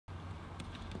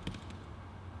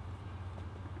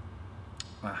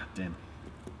Ah, damn.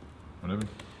 What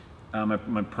happened?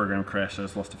 My program crashed. I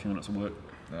just lost a few minutes of work.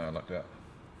 No, I lucked out.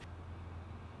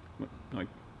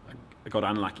 I got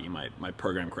unlucky. My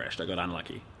program crashed. I got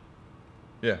unlucky.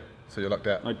 Yeah, so you lucked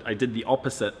out. I did the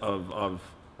opposite of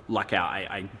luck out.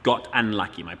 I got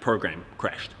unlucky. My program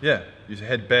crashed. Yeah, you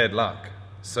had bad luck,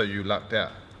 so you lucked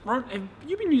out. Ron, have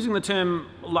you been using the term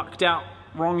lucked out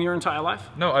wrong your entire life?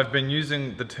 No, I've been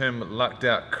using the term lucked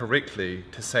out correctly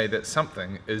to say that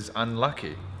something is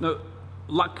unlucky. No,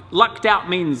 lucked out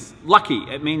means lucky.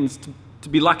 It means to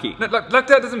be lucky. No, lucked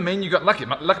out doesn't mean you got lucky.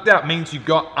 Lucked out means you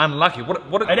got unlucky.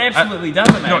 What? It absolutely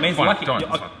doesn't, man. It means fine, lucky.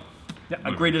 fine, Yeah,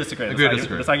 agree to disagree. Agree to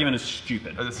disagree. This argument is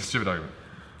stupid. It's a stupid argument.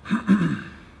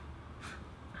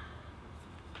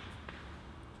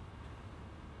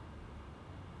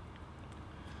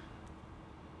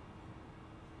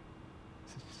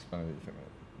 It's funny that you think that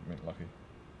meant lucky.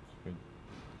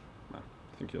 No, I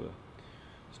think you're the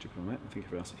stupid one, mate. I think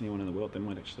if I asked anyone in the world, they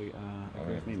might actually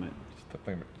agree with me, mate.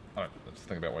 Just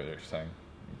think about what you're saying.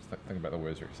 Just think about the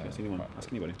words you're saying. Ask anyone. Ask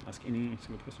anybody. Ask any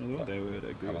single person in the world. They would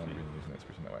agree How with long me. have you been using that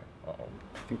expression that way?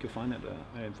 I think you'll find that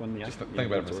I have won the Just argument. think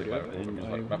about it for a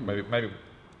already second.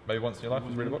 Maybe once in your life,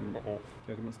 just read a book.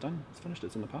 The argument's done. It's finished.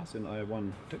 It's in the past, and I have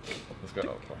won. Dick. Let's go. He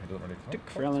doesn't really. Dick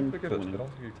Frelin. Forget it. I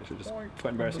don't think you Just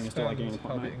quite embarrassing. You're still arguing in the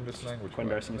how the point, English language quite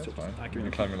embarrassing. You're still works. arguing.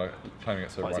 You're claiming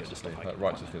it so Why is it righteously, just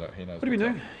like he knows. What have you been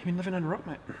doing? You've been living under a rock,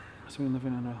 mate. I've been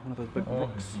living under one of those big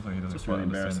rocks. It's just really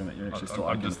embarrassing that you're actually still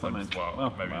arguing with that, mate.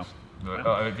 Well, maybe. Well.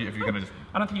 If you're going to just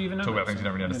I don't think you even know talk about things you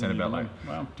don't really understand about, like,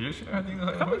 wow. do you actually know things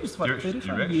like Can't believe it's like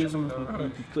 35 years and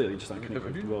clearly you just don't connect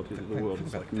with the world because the world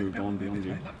has like moved on beyond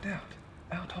you. Lucked out.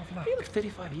 Out of luck. You look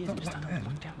 35 years and just don't know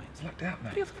lucked out, mate. Lucked out,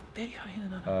 mate. You look 35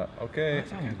 years and Okay.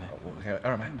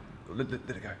 Alright, mate. Let it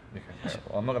go. Okay.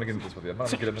 Well, I'm not going to get into this with you. I'm not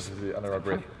going to get into this with you under our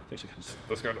breath.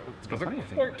 Let's go. I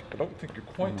don't think you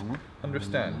quite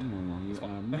understand.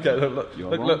 Okay, look,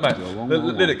 mate.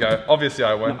 Let it go. Obviously,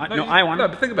 I won't. No, I won. No,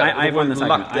 but think about it. I've won this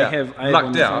argument. I have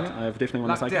lucked out. I've definitely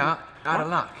won this argument. Lucked out. Out of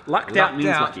luck. Lucked out means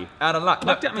lucky. Out of luck.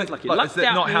 Lucked out means lucky. Is Lucked that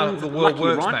out not how means the world lucky,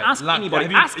 works, Ron. mate? Ask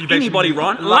anybody. Ask Anybody,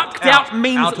 Ron. Lucked out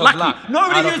means lucky.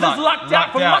 Nobody uses lucked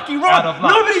out for lucky, Ron.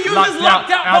 Nobody uses lucked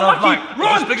out for lucky.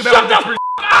 Ron, shut the f***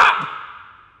 up!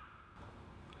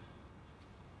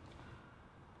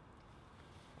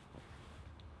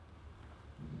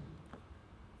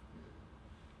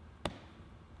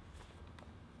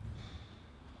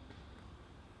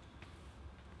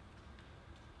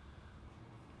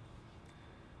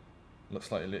 Looks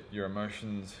like you let your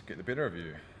emotions get the better of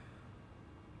you.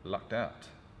 Lucked out.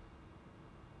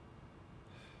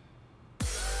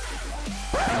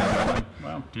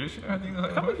 Wow. Do you actually know things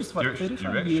like Can't believe it's like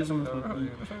 35 years and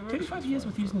 35 years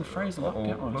with using the phrase lucked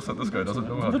out. Looks like this guy doesn't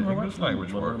know how the English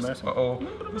language works. This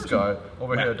guy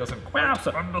over here doesn't quite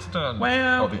understand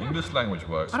how the English language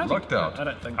works. Lucked out.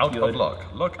 Out of luck.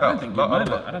 Luck out. I don't think you know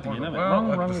that. I don't think you know that.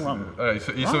 Wrong.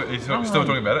 He's still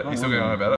talking about it. He's still going on about it.